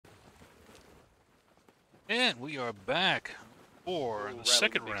And we are back for the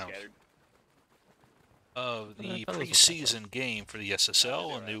second round of the preseason game for the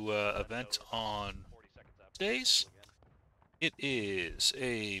SSL, a new event on Tuesdays. It is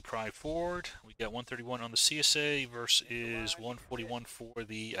a Pride Forward. We got 131 on the CSA versus 141 for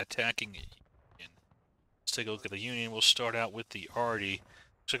the attacking Union. Let's take a look at the Union. We'll start out with the Arty.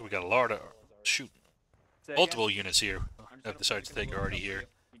 Looks like we got a lot of multiple units here. I've decided to take Arty here.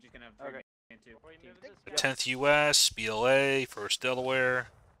 Okay. 10th US, BLA, 1st Delaware,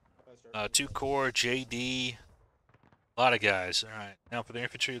 2 Corps, JD, a lot of guys. All right, now for the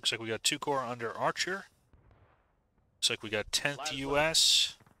infantry, looks like we got 2 Corps under Archer. Looks like we got 10th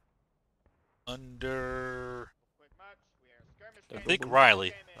US under, I think,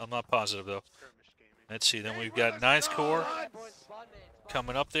 Riley. I'm not positive though. Let's see, then we've got 9th Corps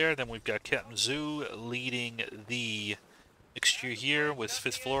coming up there. Then we've got Captain Zoo leading the mixture here with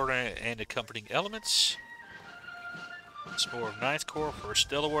 5th Florida and accompanying elements. Some more of 9th Corps, 1st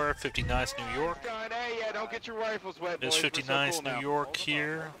Delaware, 59th New York. There's 59th New York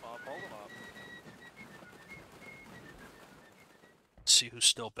here. Let's see who's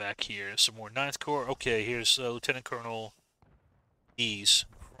still back here. Some more 9th Corps. Okay, here's Lieutenant Colonel Ease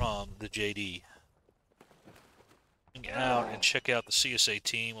from the JD. Out and check out the CSA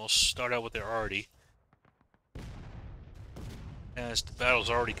team. We'll start out with their Arty, as the battle's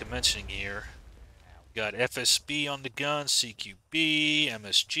already commencing here. We got FSB on the gun, CQB,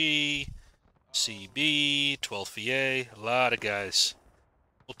 MSG, CB, 12th VA, a lot of guys.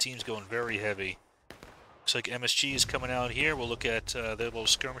 Whole team's going very heavy. Looks like MSG is coming out here. We'll look at their little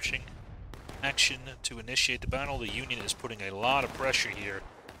skirmishing action to initiate the battle. The Union is putting a lot of pressure here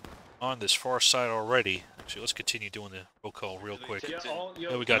on this far side already. Actually, let's continue doing the roll call real quick.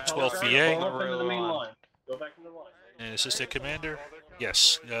 Then we got 12th VA. And is this their commander?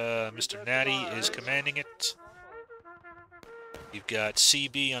 Yes, Mr. Natty is commanding it. You've got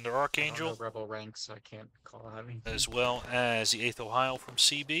CB under Archangel. Rebel ranks, I can't call out anything. As well as the 8th Ohio from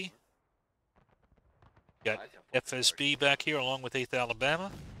CB. Got FSB back here along with 8th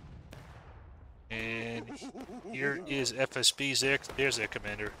Alabama. And here is FSB's there. There's their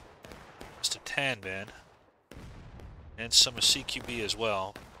commander, Mr. Tanban. And some of CQB as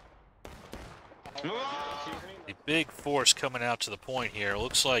well. A big force coming out to the point here.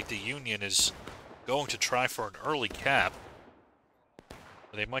 Looks like the Union is going to try for an early cap.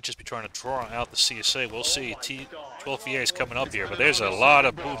 They might just be trying to draw out the CSA. We'll see. 12th VA is coming up here, but there's a lot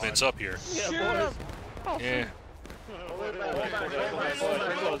of movements up here. Yeah.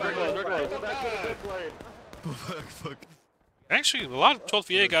 Actually, a lot of 12th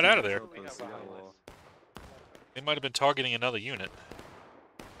VA got out of there. They might have been targeting another unit.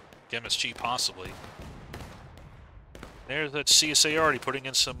 MSG possibly. There's that CSA already putting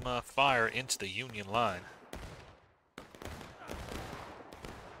in some fire into the Union line.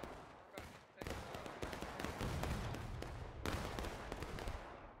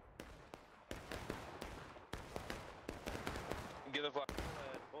 Get the flag.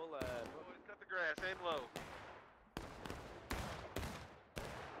 Cut the grass, aim low.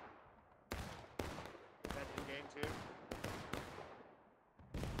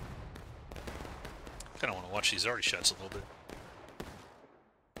 Kind of want to watch these arty shots a little bit.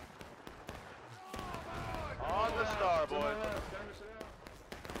 On the star, boys.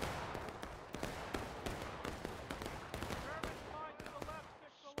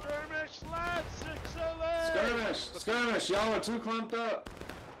 Skirmish left, 611. Skirmish, y'all are too clumped up.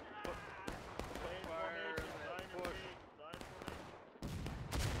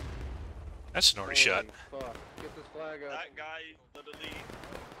 That's an arty shot. Get this flag up. That guy literally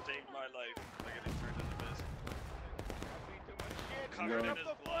saved my life. Like getting turned into this. Covered in his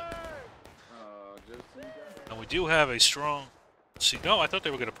blood. And we do have a strong... See, no, I thought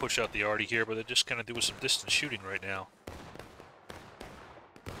they were going to push out the arty here, but they're just kind of doing some distance shooting right now.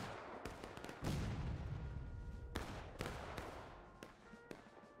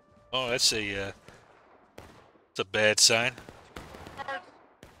 Oh, that's a bad sign.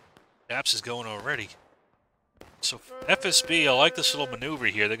 Apps is going already. So FSB, I like this little maneuver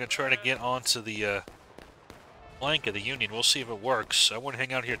here. They're going to try to get onto the flank of the Union. We'll see if it works. I wouldn't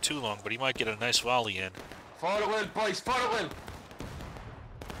hang out here too long, but he might get a nice volley in. Fire it well, boys, fire it well.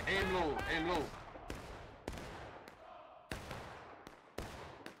 Aim low, aim low.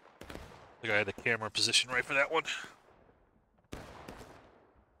 I think I had the camera position right for that one.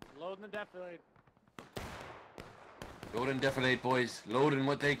 Loading the defilade. Load and defilate, boys. Loading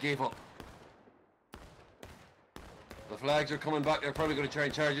what they gave up. The flags are coming back. They're probably going to try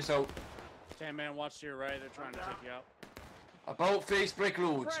and charge us out. 10 man, watch to your right. They're trying to take you out. About face break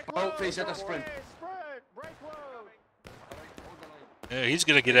roads. About face at the sprint. Spread, Yeah, he's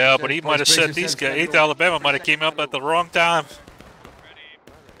gonna get out, but he might have said these guys. 8th Alabama might have came up at the wrong time.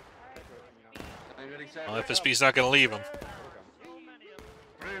 Well, FSB's not gonna leave him.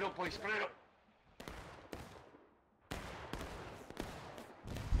 Spread it up, boys. Spread it up.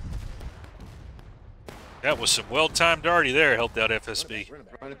 That was some well-timed arty there. Helped out FSB. Run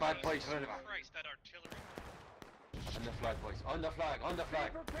it back, boys. Run it back. Christ, that artillery. On the flag, boys. On the flag. On the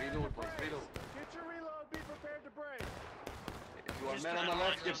flag. Reload, boys. Reload. Get your reload. Be prepared to break. If you want men on the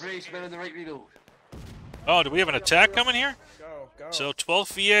left, you brace. Men on the right, reload. Oh, do we have an attack coming here? Go, go. So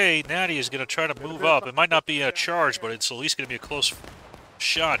 12th VA, Natty is going to try to move up. It might not be a charge, but it's at least going to be a close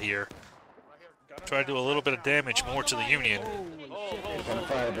shot here. Try to do a little bit of damage more to the Union.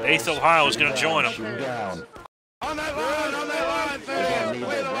 8th Ohio is going to join them. On that line,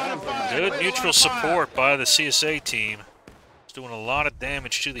 Good neutral support by the CSA team. It's doing a lot of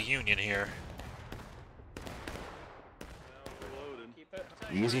damage to the Union here.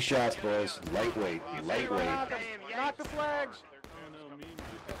 Easy shots, boys. Lightweight, lightweight. Knock the flags.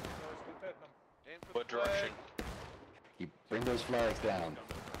 What direction? Bring those flags down.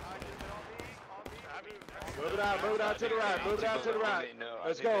 Move it out to the right, move it out to the right.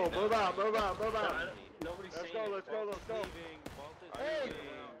 Let's go, move out. Let's go. Hey,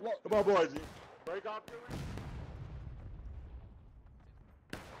 come on, boys. Break off.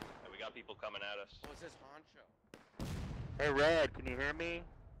 We got people coming at us. What's this honcho? Hey, Red, can you hear me?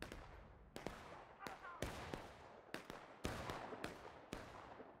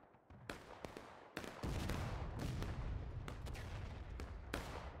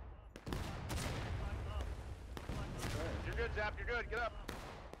 You're good, Zap. You're good. Get up.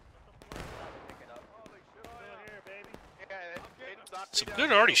 Some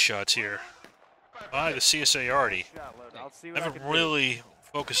good arty shots here by the CSA arty. I haven't really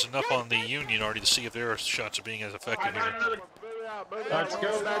focused enough on the Union arty to see if their shots are being as effective here. Let's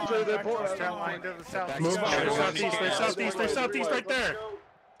go back to the port. Move on. Southeast, right there.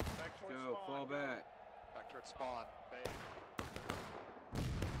 Go, fall back. Back towards spawn.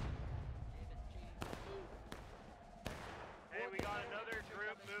 Hey, we got another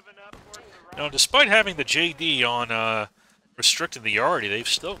group moving up towards the right. Now, despite having the JD on restricting the arty, they've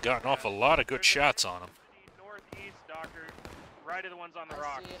still gotten off a lot of good shots on them. Northeast, Doctor. Right of the ones on the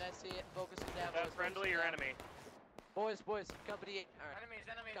rock. I see it. Focus them down. That friendly or enemy? Boys, company 8.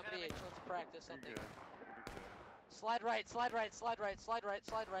 Alright. Company 8, let's practice something. Slide right.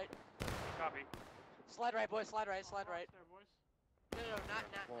 Copy. Slide right, boys, slide right. No, not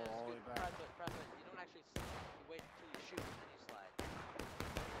front foot. You don't actually you wait until you shoot, then you slide.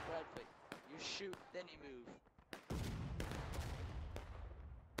 Front foot. You shoot, then you move.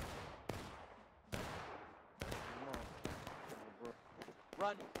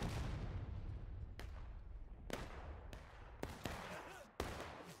 Run.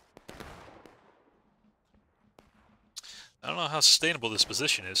 I don't know how sustainable this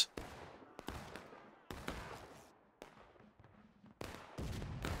position is.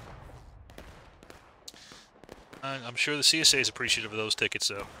 I'm sure the CSA is appreciative of those tickets,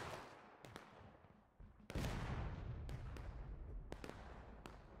 though.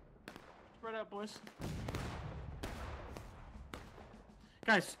 Spread out, boys.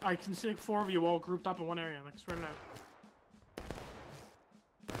 Guys, I can see 4 of you all grouped up in one area. Like, spread it out.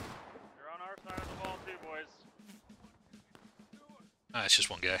 You're on our side of the ball too, boys. Ah, it's just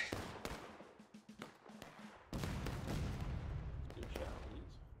one guy.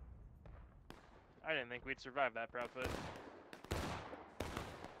 I didn't think we'd survive that, Proudfoot.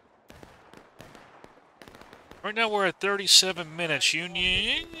 Right now we're at 37 minutes.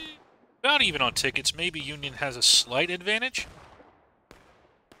 Union, about even on tickets. Maybe Union has a slight advantage.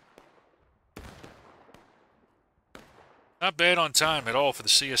 Not bad on time at all for the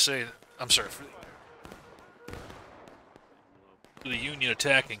CSA. I'm sorry, for the Union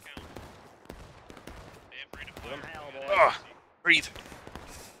attacking. Ah, breathe.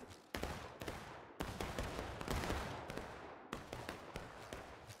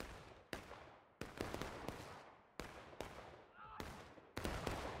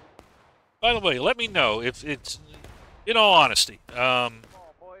 By the way, let me know if it's, in all honesty,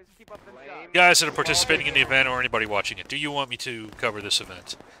 guys that are participating in the event or anybody watching it, do you want me to cover this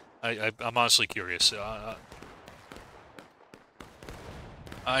event? I'm honestly curious. I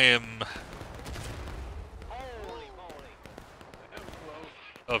am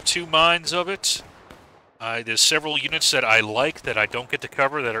of two minds of it. There's several units that I like that I don't get to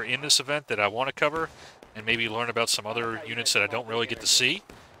cover that are in this event that I want to cover, and maybe learn about some other units that I don't really get to see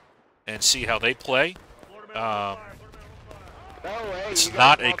and see how they play. It's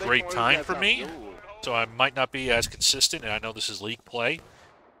not a great time for me, so I might not be as consistent, and I know this is league play.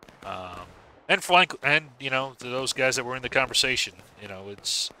 And flank, and you know, to those guys that were in the conversation, you know,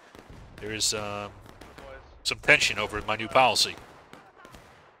 there's some tension over my new policy.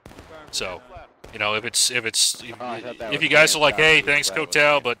 So, you know, if you guys are like, hey, thanks,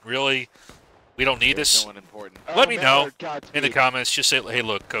 Cotel, but really, we don't need this. Let me know in the comments. Just say, hey,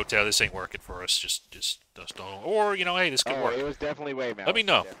 look, Cotel, this ain't working for us. Just don't. Or you know, hey, this could work. It was definitely way Let me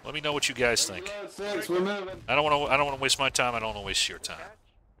know. Let me know what you guys think. I don't want to waste my time. I don't want to waste your time.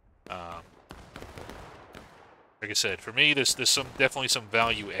 Like I said, for me, there's definitely some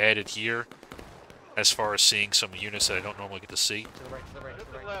value added here, as far as seeing some units that I don't normally get to see.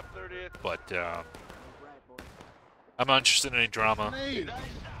 But I'm not interested in any drama,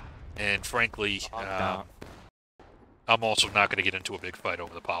 and frankly, I'm also not going to get into a big fight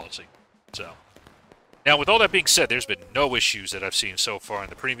over the policy. So, now with all that being said, there's been no issues that I've seen so far in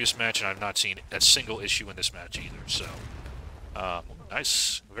the previous match, and I've not seen a single issue in this match either. So,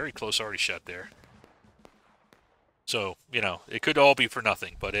 nice, very close already shot there. So, you know, it could all be for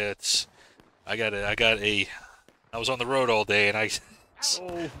nothing, but it's, I was on the road all day, and I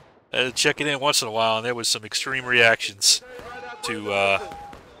check it in once in a while, and there was some extreme reactions to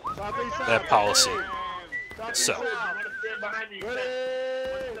that policy. So,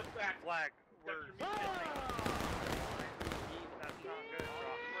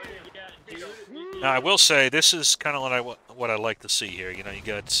 now I will say this is kind of what I like to see here. You know, you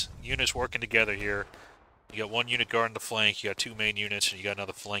got units working together here. You got one unit guarding the flank, you got two main units, and you got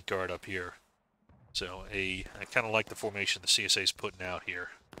another flank guard up here. So I kind of like the formation the CSA is putting out here.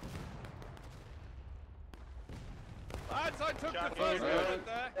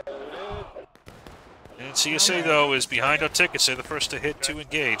 And CSA, though, is behind on tickets. They're the first to hit 2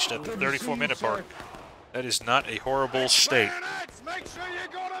 engaged at the 34-minute mark. That is not a horrible state. Make sure you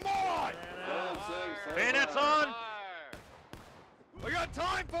got them on! Bayonets on! We got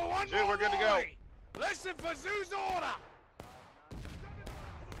time for one Dude, we're good to go. Listen for Zoo's order!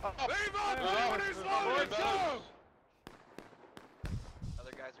 Leave up! Everybody's loaded, go!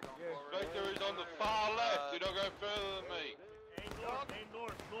 Other guys are going forward. Victor is on the far left. You don't go further than me. Aim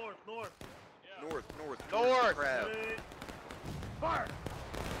north. North! Fire!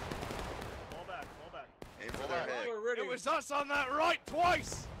 Fall back. Aim for their head. It was us on that right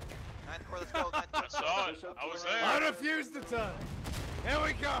twice! 9-4, let's go. 9-4. I saw it. I was there. I refused the turn. Here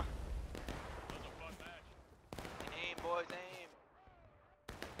we go. Aim, boys, aim.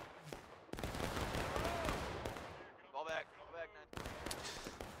 Fall back, 9.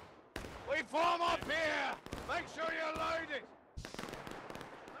 We form up here. Make sure you're loaded.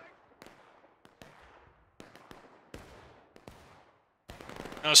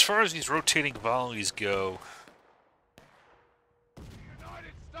 Now, as far as these rotating volleys go,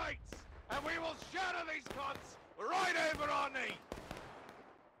 United States, and we will shatter these cunts right over our knee.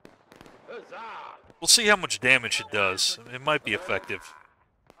 Huzzah! we'll see how much damage it does. It might be effective.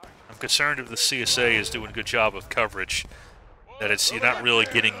 I'm concerned if the CSA is doing a good job of coverage, that you're not really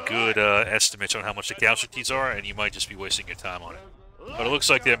getting good estimates on how much the casualties are, and you might just be wasting your time on it. But it looks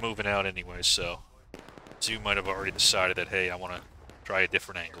like they're moving out anyway, so you might have already decided that, hey, I want to try a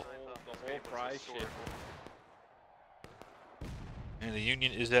different angle. And the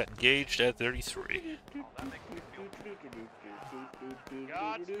Union is engaged at 33.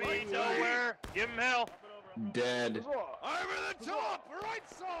 Godspeed, nowhere. Give him hell. Dead. Over the top, right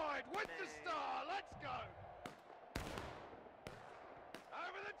side, with the star. Let's go.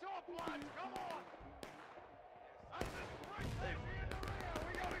 Over the top, lads. Come on. And this great baby in the rear.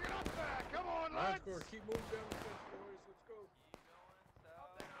 We gotta get up there. Come on, lads. Keep moving down the fence, boys. Let's go.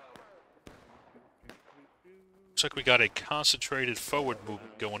 Looks like we got a concentrated forward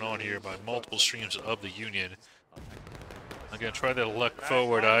movement going on here by multiple streams of the Union. I'm going to try that elect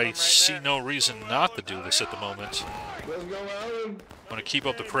forward. I see no reason not to do this at the moment. Let's go, Alan. I'm going to keep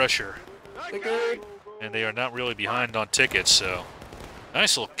up the pressure. And they are not really behind on tickets, so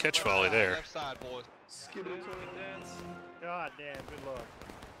nice little catch volley there. God damn, good luck.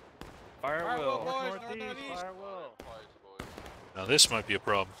 Fire will. Northeast, fire will. Now this might be a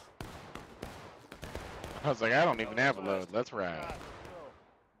problem. I was like, I don't even have a load. Let's ride.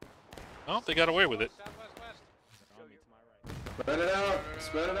 Oh, they got away with it. Spread it out.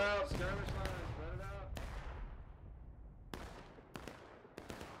 Spread it out. Skirmish line. Spread it out.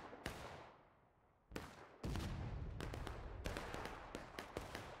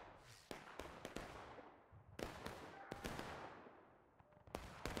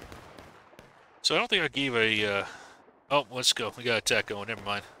 So I don't think I gave a... Oh, let's go. We got attack going. Never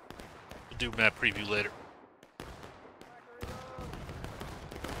mind. We'll do map preview later.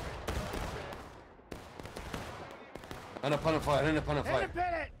 Independent fire, independent fire.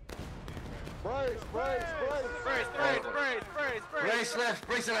 Independent! Brace Brace left,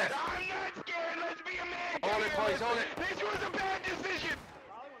 brace left. I'm not scared, let's be a man! Hold it, boys, hold it. This was a bad decision!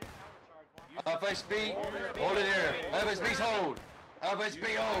 FSB, hold it here. FSB's hold.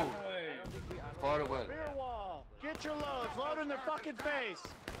 FSB hold. Fire well. Rear wall, get your loads, load in their fucking face!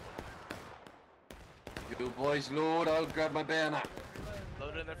 You boys load, I'll grab my bayonet.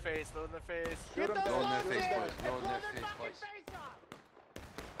 Load in their face, load in their face. Get those Load in their loads face, in! boys. Load in their Blow face, fucking boys. face off!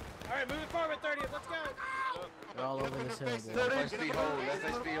 Alright, moving forward, 30th, let's go. They're all over this hill, boy. FSB hold,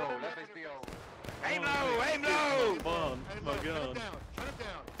 FSB hold, FSB hold. Aim low, aim low! My gun. Shut it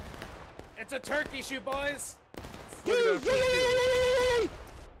down. It's a turkey shoot, boys.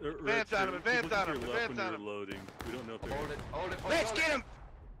 Advance on him, advance on him, advance on him. Loading. We don't know if they're. Hold it, boys. Let's hold get it. him!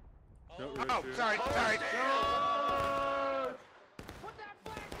 No, Oh, sorry. Put that flag down!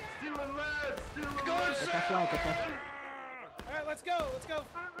 Stealing lead, stealing Good lead. Get that flag, get that. Alright, let's go, let's go.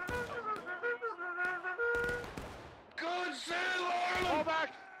 Good sail, Ireland. Fall back!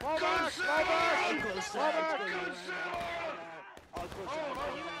 Fall Good back! sail, Fall back! Ireland. Fall back! Good sail, Ireland. FSB hold,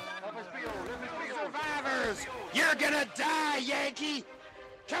 FSB hold. Survivors! You're gonna die, Yankee!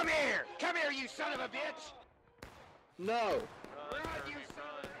 Come here! Come here, you son of a bitch! No. Run, you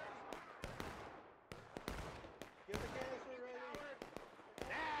son! Get the canister ready!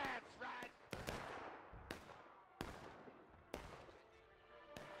 That's right!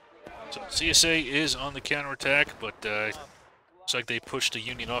 So CSA is on the counterattack, but looks like they pushed the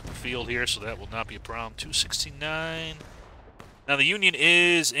Union off the field here, so that will not be a problem. 269. Now the Union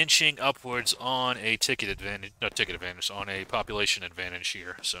is inching upwards on a ticket advantage, not ticket advantage, on a population advantage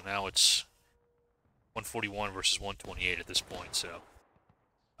here. So now it's 141 versus 128 at this point. So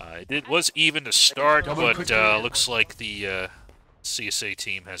it was even to start, but looks like the CSA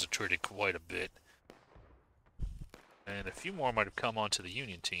team has attrited quite a bit. And a few more might have come onto the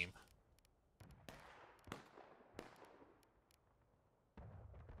Union team.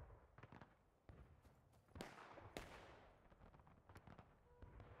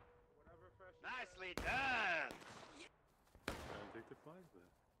 Nicely done! Take the flag then.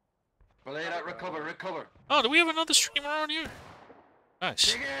 Belay that, recover, recover. Oh, do we have another streamer on here?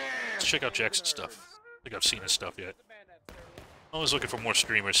 Nice. Let's check out Jackson's stuff. I think I've seen his stuff yet. Always looking for more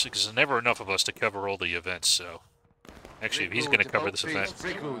streamers because there's never enough of us to cover all the events. So, actually, if he's going to cover this event,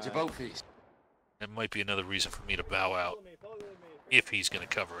 Break roads, about face. that might be another reason for me to bow out. If he's going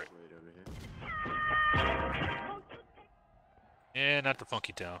to cover it. Yeah, not the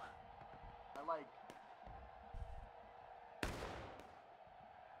Funky Town. I like.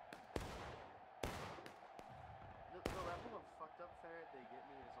 The level of fucked up ferret they get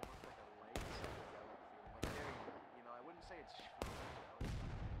me is almost like a light psychedelic feeling. Like very, you know, I wouldn't say it's strong,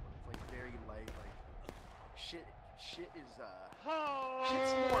 it's like very light, like shit is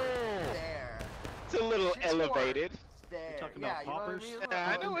shit's more there. It's a little Shit's more elevated. There. talking Yeah, about you know what I poppers? mean? A Yeah, little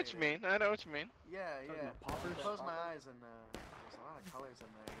I know what you elevated. mean. I know what you mean. Yeah, yeah. about poppers? Close my eyes and there's a lot of colors in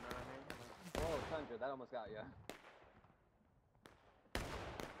there, you know what I mean? Oh, Tundra, that almost got you.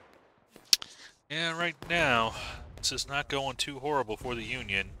 Yeah, right now, this is not going too horrible for the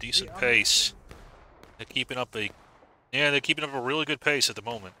Union. Decent pace. They're keeping up a really good pace at the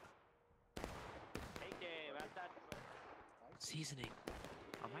moment. Seasoning.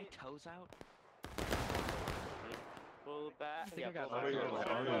 Are my toes out? Pull back. I think I got pull mine. back.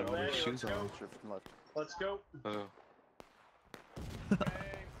 All my shoes on. Let's go. Sorry, I was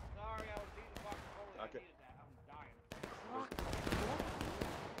beating the fucking hole. I needed that. I'm dying.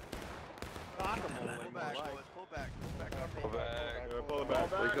 Pull back, boys, pull back. Pull back. Pull it back.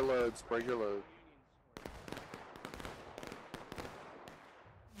 Break your loads. Break your load.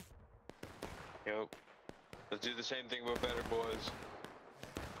 Yep. Let's do the same thing but better, boys.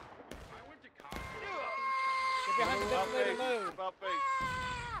 Get behind the detonator load. About face.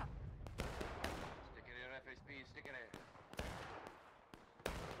 Stick it in, FSB, stick it in.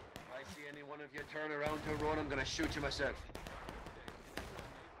 If I see any one of you turn around to run, I'm gonna shoot you myself.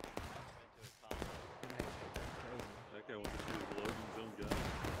 That guy wants to shoot his load in his own gun.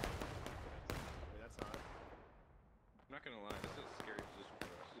 That's hot. I'm not gonna lie, this is a scary position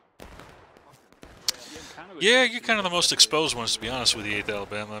for us. Yeah, you're kind of the most exposed ones, to be honest with you, 8th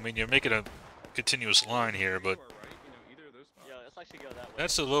Alabama. I mean, you're making a continuous line here, but Yeah, let's actually go that way.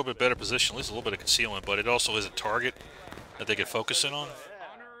 that's a little bit better position, at least a little bit of concealment, but it also is a target that they could focus in on.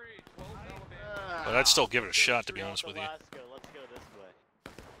 But I'd still give it a shot, to be honest with you. Let's go this way.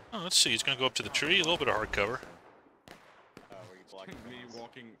 Oh, let's see, he's going to go up to the tree, a little bit of hard cover. Oh, were you blocking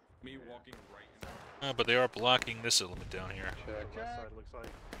me walking right in. But they are blocking this element down here. Check. Left side looks like.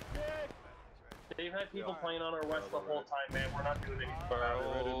 They've had people playing on our west the whole time, man. We're not doing anything.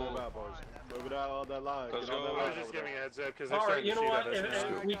 Ready to move out, boys. Move it out on that line. Let's Get on go. that I line was just over there. giving a heads up because they're All right, starting you to know shoot what? at us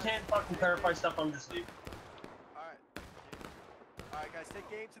now. If we can't fucking clarify stuff, I'm just leaving. Alright, guys, take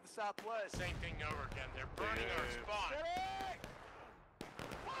aim to the southwest. Same thing over again. They're burning our spawn.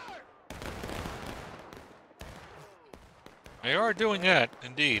 They are doing that,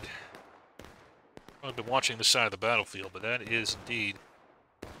 indeed. I've been watching this side of the battlefield, but that is indeed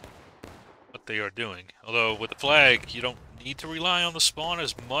what they are doing. Although, with the flag, you don't need to rely on the spawn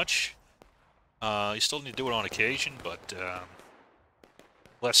as much. You still need to do it on occasion, but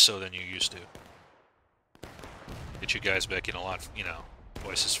less so than you used to. Get you guys back in a lot, you know,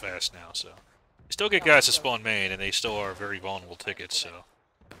 twice as fast now, so. You still get guys to spawn main, and they still are very vulnerable tickets, so.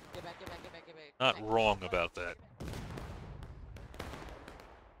 Get back, get back, get back, get back. Not wrong about that.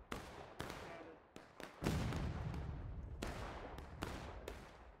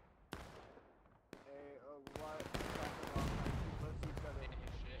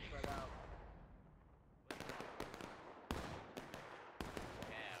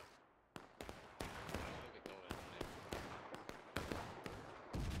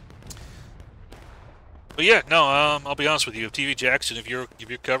 But yeah, no, I'll be honest with you. TV Jackson, if you're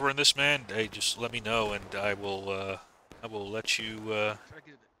covering this, man, hey, just let me know, and I will let you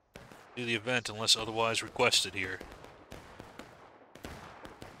do the event unless otherwise requested here.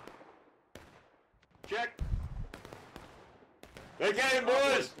 Check. They came,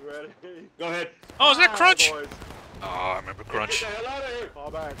 boys. Ready? Go ahead. Oh, is that Crunch? Boys. Oh, I remember Crunch. Get the hell out of here.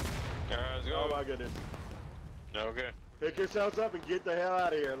 Fall back. Let's Oh go. my goodness. Okay. Pick yourselves up and get the hell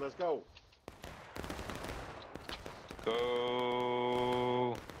out of here. Let's go.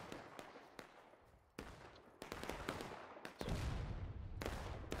 Go.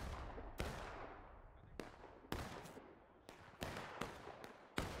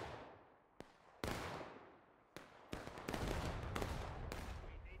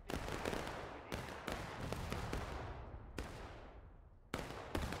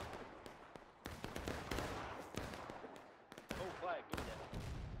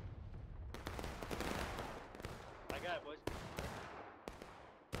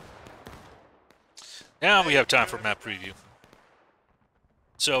 Now we have time for map preview.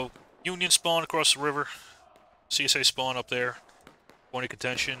 So, Union spawn across the river. CSA spawn up there. Point of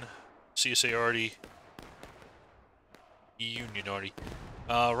contention. CSA already. Union already.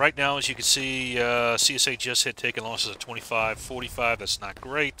 Right now, as you can see, CSA just hit taking losses at 25-45. That's not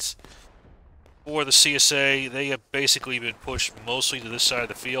great. For the CSA, they have basically been pushed mostly to this side of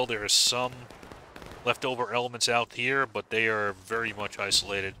the field. There are some leftover elements out here, but they are very much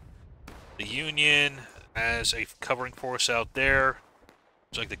isolated. The Union as a covering force out there.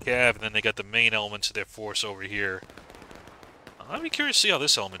 It's like the Cav, and then they got the main elements of their force over here. I'd be curious to see how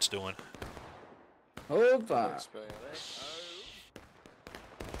this element's doing. Opa.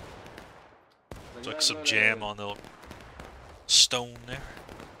 Looks like some jam on the stone there.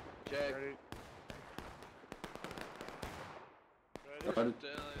 Check. Ready.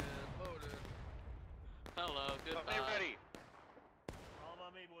 Hello, goodbye. ready.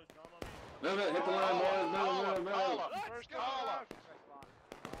 Move it, hit the line, boys. Move. First call.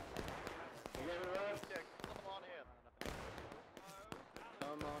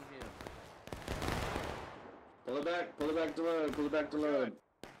 Come on here. Pull it back to load, pull it back to load.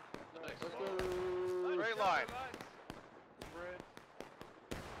 Let's go. Straight line.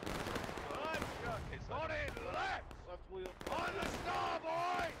 On in left. Left wheel. On the star,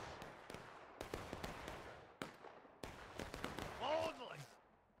 boys. Boldly.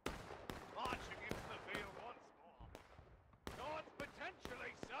 Marching into the field once more. Not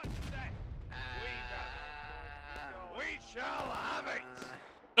potentially such that we shall have it.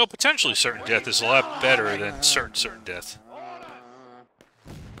 No, potentially certain death is a lot better than certain death.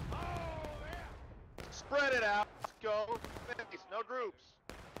 Spread it out. Let's go. No groups.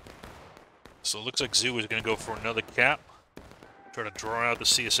 So it looks like Zoo is going to go for another cap. Try to draw out the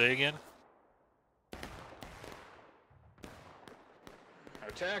CSA again.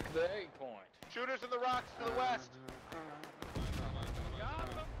 Attack the 8 point. Shooters in the rocks to the west.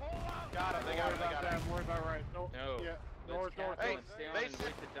 Got him. They got him. Worry about right. No. Yeah. North. Hey, they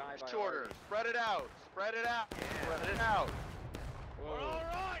said shorter. Spread it out. Spread it out. Spread it out. We're all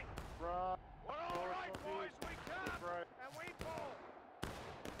right. We're all right, boys. We come and we pull.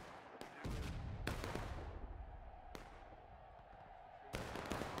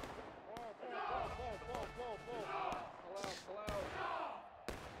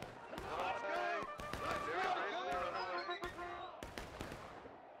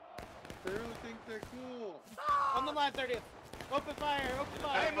 They really think they're cool. On the line, 30th. Open fire. Open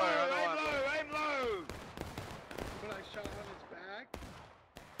fire. Aim low. Aim low. Aim low.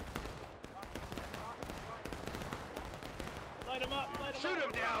 Shoot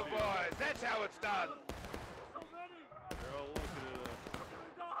him down, boys. That's how it's done. They're all looking at us.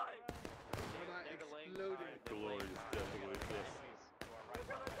 Glorious death awaits us.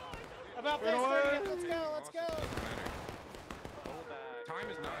 About Run away. Let's go. Let's go. Time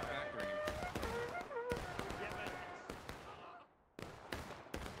is not factoring.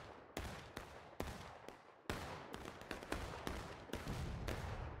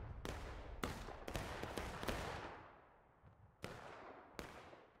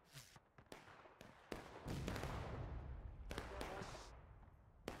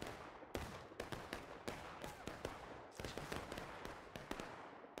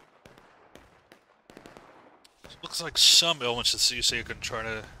 Looks like some elements of the CSA are going to try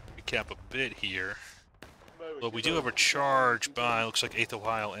to recap a bit here. But we do have a charge by, looks like 8th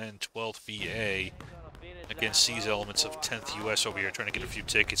Ohio and 12th VA against these elements of 10th US over here, trying to get a few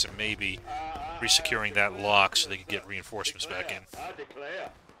tickets and maybe resecuring that lock so they can get reinforcements back in. I declare. Yeah,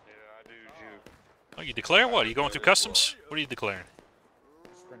 I do too. Oh, you declare what? Are you going through customs? What are you declaring?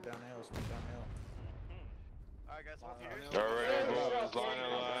 Sprint downhill. Sprint downhill. Alright, guys, hold here. Alright, boys. Line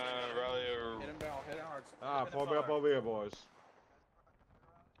in line. Rally over. Hit him down. Hit him hard. Ah, pull me up over here, boys.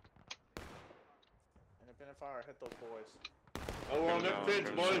 Independent fire. Hit those boys. Over on that fence,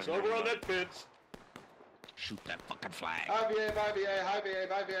 boys. Over on that fence. Shoot that fucking flag. High VA, high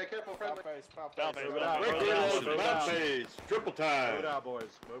VA, careful, friendly. Pop Down face. face. Move it out. Move Move it it out. out. Move it Back out. phase. Triple time. Move it out, boys.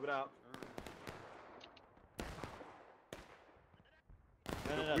 Move it out.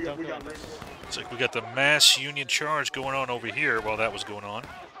 We got Looks like we got the mass Union charge going on over here while that was going on.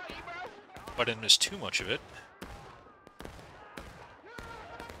 I didn't miss too much of it.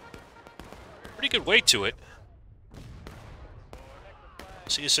 Pretty good weight to it.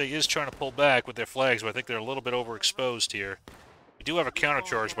 CSA is trying to pull back with their flags, but I think they're a little bit overexposed here. We do have a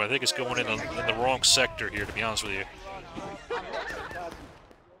countercharge, but I think it's going in the wrong sector here, to be honest with you.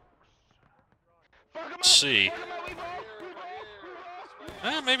 Let's see.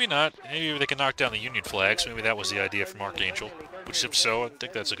 Maybe not. Maybe they can knock down the Union flags. Maybe that was the idea from Archangel. Which, if so, I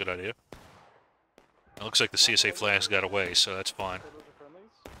think that's a good idea. It looks like the CSA flags got away, so that's fine.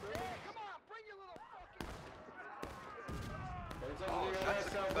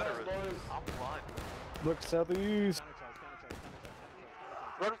 Look southeast.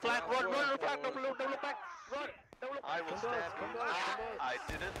 Run flat, run flat, don't look back, run. I will stab you. I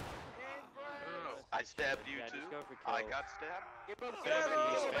didn't. I stabbed you too. I got stabbed.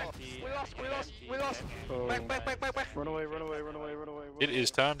 We lost. Back. Run away, run away, run away, run away. It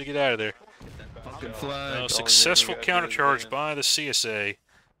is time to get out of there. Fucking flag. Successful countercharge by the CSA,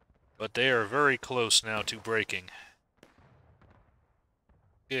 but they are very close now to breaking.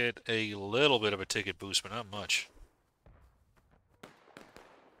 Get a little bit of a ticket boost, but not much.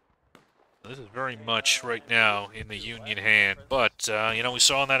 This is very much right now in the Union hand, but you know, we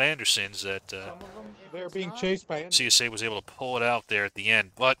saw in that Anderson's that They're being chased by CSA was able to pull it out there at the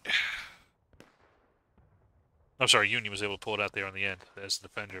end, but I'm sorry, Union was able to pull it out there on the end as the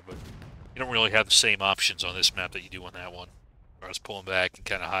defender, but you don't really have the same options on this map that you do on that one. Where I was pulling back and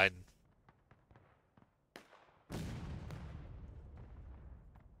kind of hiding.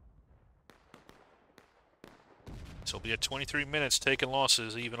 So we'll be at 23 minutes taking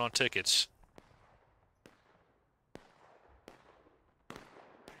losses even on tickets.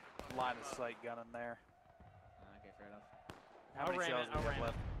 line of sight gun in there. Okay, fair enough. How many shells do we have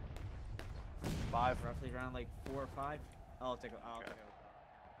left? 5. Roughly around like 4 or 5. I'll take a. I'll take a.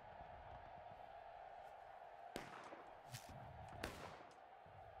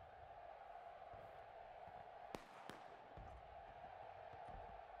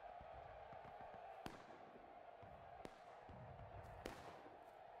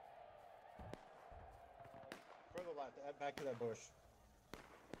 Further left, add back to that bush.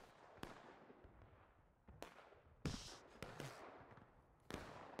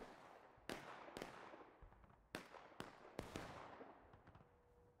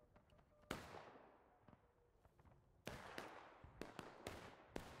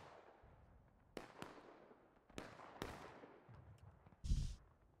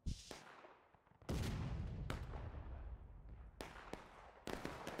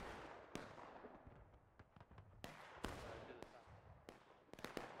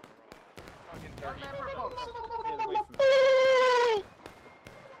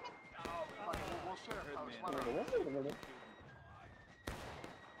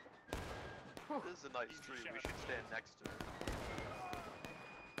 This is a nice tree. We should stand next to it.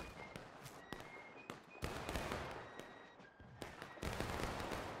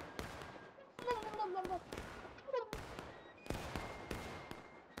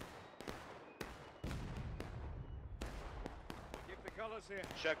 Keep the colors here.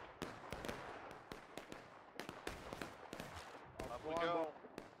 Check. Up we go.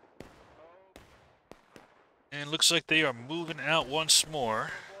 And looks like they are moving out once more.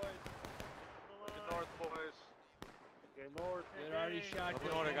 Looking north, boys. Okay, north. It already shot.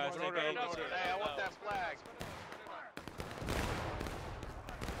 Open order, guys. Open order, Take open aim. order. Hey, I want that flag.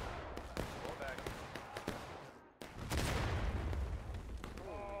 Go back.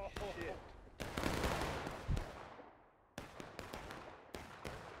 Oh, shit.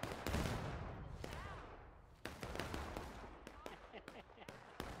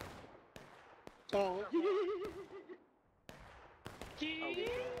 Oh.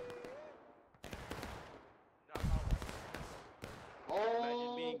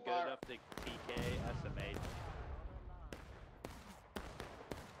 Imagine being good fire. enough to PK SMA.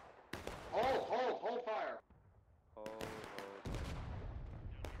 Hold fire.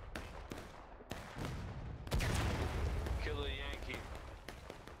 Kill a Yankee.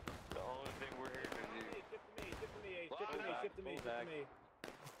 The only thing we're here to do. Shift to me, shift to me, shift to me, shift to me, shift to me.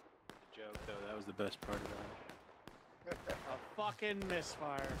 Joke though, that was the best part of that. A fucking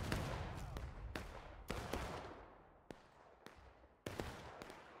misfire.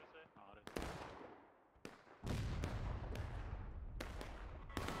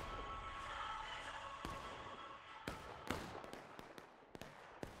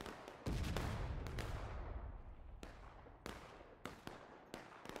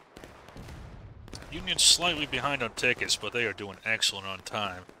 Union's slightly behind on tickets, but they are doing excellent on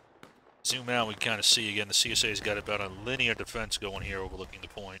time. Zoom out, we kind of see again the CSA's got about a linear defense going here overlooking the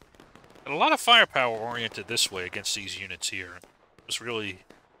point. And a lot of firepower oriented this way against these units here. It's really,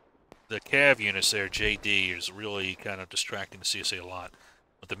 the cav units there, JD, is really kind of distracting the CSA a lot.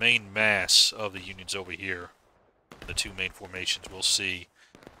 But the main mass of the Unions over here, the two main formations, we'll see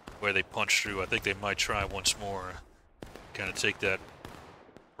where they punch through. I think they might try once more, kind of take that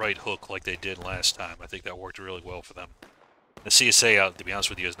right hook like they did last time. I think that worked really well for them. The CSA, to be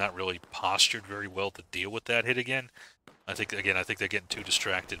honest with you, is not really postured very well to deal with that hit again. I think they're getting too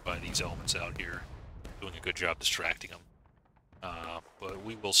distracted by these elements out here. Doing a good job distracting them. But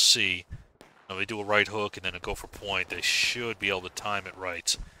we will see. If they do a right hook and then a go for point, they should be able to time it right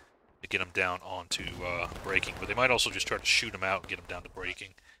to get them down onto braking. But they might also just try to shoot them out and get them down to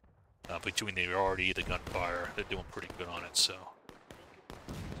braking. Between the RD, the gunfire, they're doing pretty good on it, so.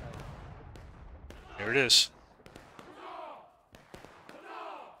 There it is.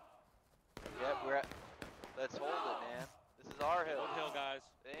 Yep, we're at. Let's hold it, man. This is our hill. One hill, guys.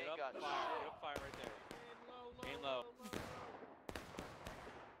 They Get ain't up, got fire. shit. Get up, fire right there. Aim low.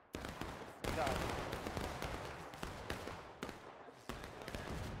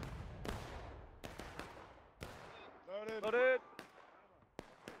 Loaded. Loaded.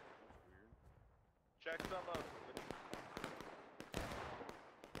 Check some up.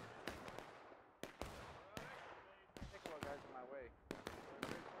 Take one, guys, in my way.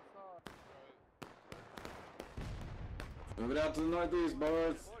 Move it out to the northeast, boys.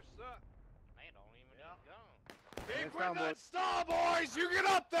 Man, don't even go. Keep with that star, boys! You get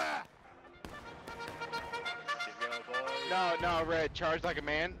up there! No, Red. Charge like a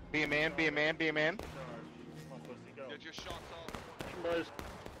man. Be a man, be a man, be a man. Get your shots off. Boys.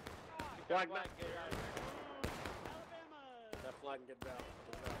 Flag Flag, get out of that flag and get down.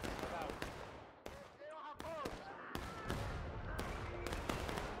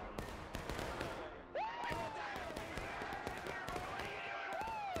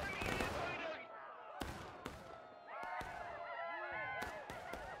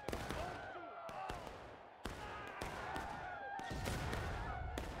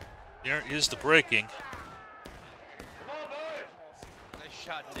 There is the braking. Nice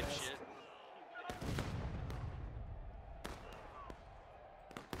shot, dipshit.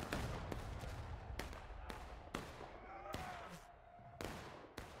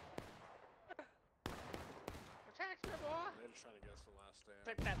 Trying to guess the last stand.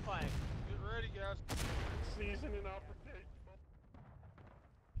 Take that flag. Get ready, guys. Seasoning opportunity.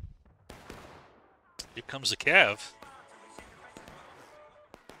 Here comes the Cav.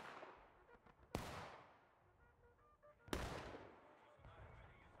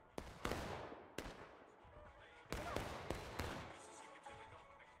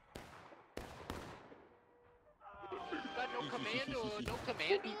 Got no commando, no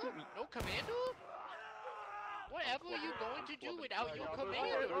commando, no commando? Whatever are you going to do without your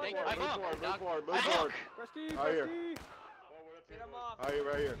commando? Like, I'm up, Doc. I'm up. Prestige, Out here. Prestige. Get him off. Out here,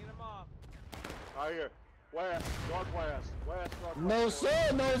 right here. Get him off. Out here. West, northwest. West, northwest. No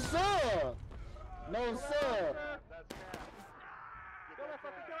sir, no sir. No sir. That's cap. Get that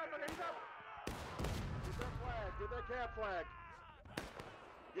fucking cap. He's up. Get that flag. Get that cap flag.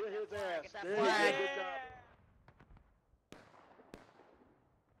 Get his ass. Get that There you go. flag. Good job.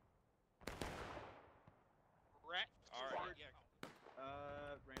 Alright, yeah.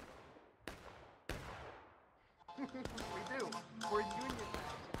 Rainbow. We do. We're union.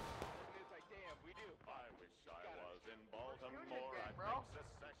 It's like, damn, we do. I wish I was in Baltimore. I'd bro. make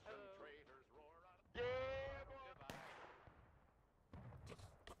secession traitors roar out. Yeah, boy.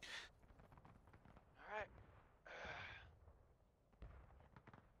 Alright.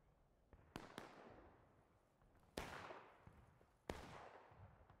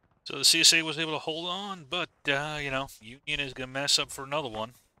 So the CSA was able to hold on, but, you know, Union is going to mess up for another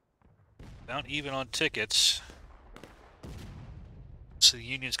one. Not even on tickets. So the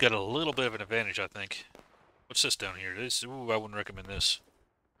Union's got a little bit of an advantage, I think. What's this down here? This, ooh, I wouldn't recommend this.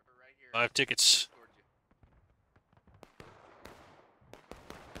 5 tickets.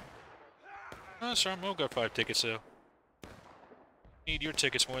 Oh, Sarmo got 5 tickets, though. Need your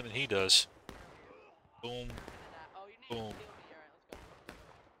tickets more than he does. Boom. Boom.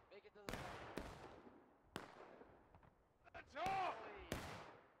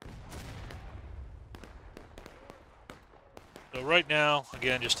 So right now,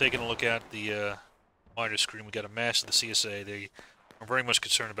 again, just taking a look at the monitor screen, we got a mass of the CSA. They are very much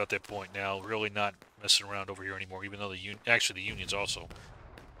concerned about that point now. Really not messing around over here anymore, even though the Union's also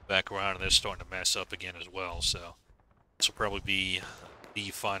back around and they're starting to mass up again as well. So this will probably be the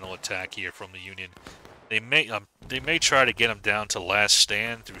final attack here from the Union. They may try to get them down to last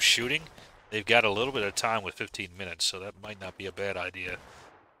stand through shooting. They've got a little bit of time with 15 minutes, so that might not be a bad idea.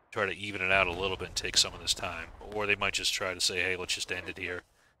 Try to even it out a little bit and take some of this time. Or they might just try to say, hey, let's just end it here.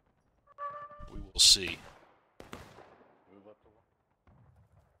 We will see. Here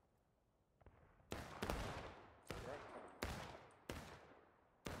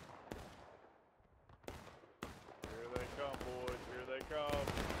they come, boys. Here they come.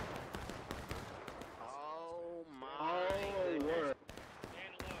 Oh my. Oh, word.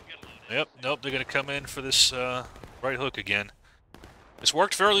 Yep, nope, they're going to come in for this right hook again. It's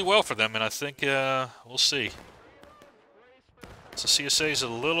worked fairly well for them, and I think we'll see. So CSA's a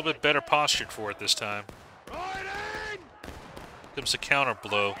little bit better postured for it this time. Comes the counter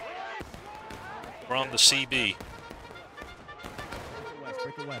blow from the CB. Break the west,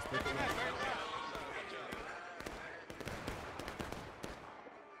 break the west, break the west.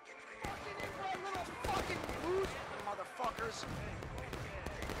 Fucking lose, motherfuckers.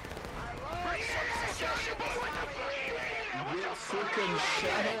 Get freaking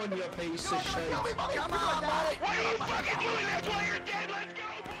shot on, you piece of shit. Come on, Daddy. What are you fucking doing? That's why you're dead. Let's go.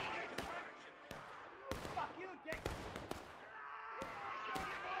 Fuck you, dick.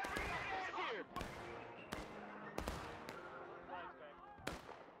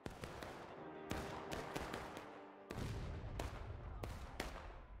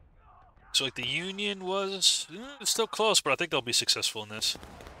 So like the Union was still close, but I think they'll be successful in this.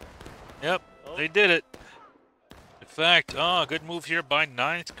 Yep, they did it. In fact, good move here by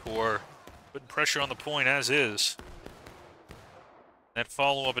 9th Corps. Putting pressure on the point as is. That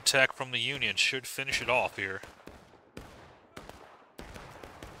follow-up attack from the Union should finish it off here.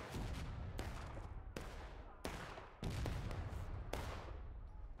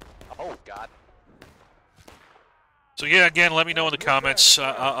 Oh, God. So yeah, again, let me know in the comments.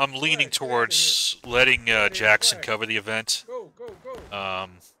 I'm leaning towards letting Jackson cover the event. Oh,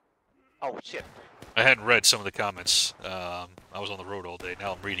 shit. I hadn't read some of the comments. I was on the road all day.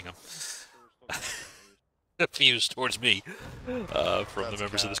 Now I'm reading them. Views towards me from the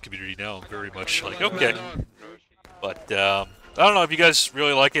members of this community now. I'm very much like, okay. But I don't know if you guys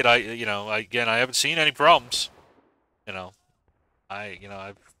really like it. I haven't seen any problems.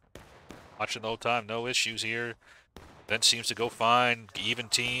 I've watching the whole time. No issues here. Event seems to go fine. Even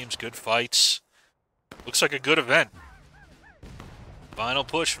teams, good fights. Looks like a good event. Final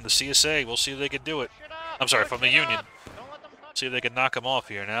push from the CSA. We'll see if they can do it. I'm sorry, from the Union. See if they can knock them off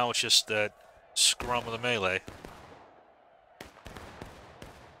here. Now it's just that scrum of the melee.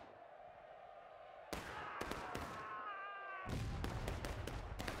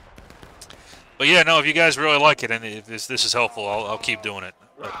 But yeah, no, if you guys really like it and if this is helpful, I'll keep doing it.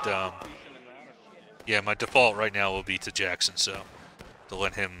 But yeah, my default right now will be to Jackson, so to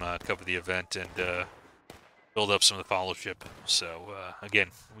let him cover the event and build up some of the followership. So again,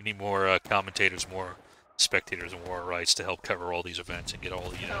 we need more commentators, more spectators, and more rights to help cover all these events and get all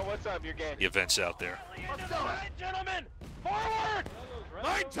the what's up, your game? the events out there. Let's do it, gentlemen. Forward.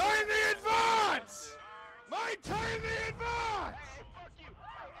 Maintain the advance. Maintain the advance.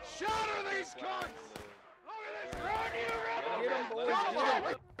 Shatter these cunts. Look at this. Run, you rebels. Get him, boys,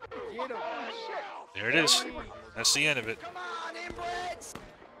 get him. There it is. That's the end of it. Come on, inbreds.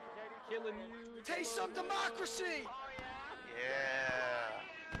 feeling you. Taste some democracy. Yeah.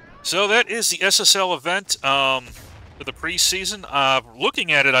 So that is the SSL event for the preseason.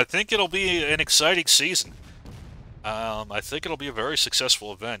 Looking at it, I think it'll be an exciting season. I think it'll be a very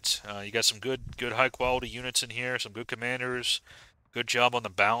successful event. You got some good high-quality units in here, some good commanders, good job on the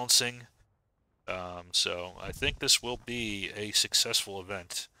balancing. So I think this will be a successful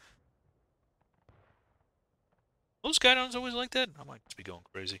event. Those guidons always like that? I might just be going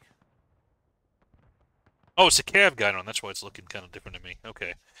crazy. Oh, it's a cav guidon. That's why it's looking kind of different to me.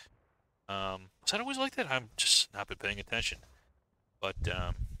 Okay. Was that always like that? I'm just not been paying attention. But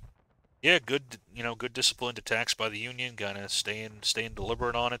yeah, good. Good disciplined attacks by the Union. Kind of staying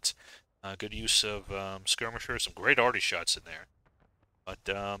deliberate on it. Good use of skirmishers. Some great arty shots in there.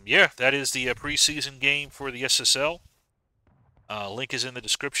 But yeah, that is the preseason game for the SSL. Link is in the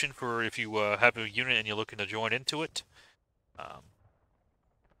description for if you have a unit and you're looking to join into it.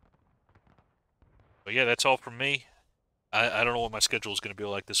 But yeah, that's all from me. I don't know what my schedule is going to be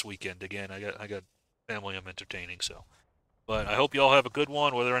like this weekend. Again, I got family I'm entertaining, so. But I hope you all have a good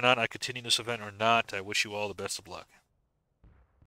one. Whether or not I continue this event or not, I wish you all the best of luck.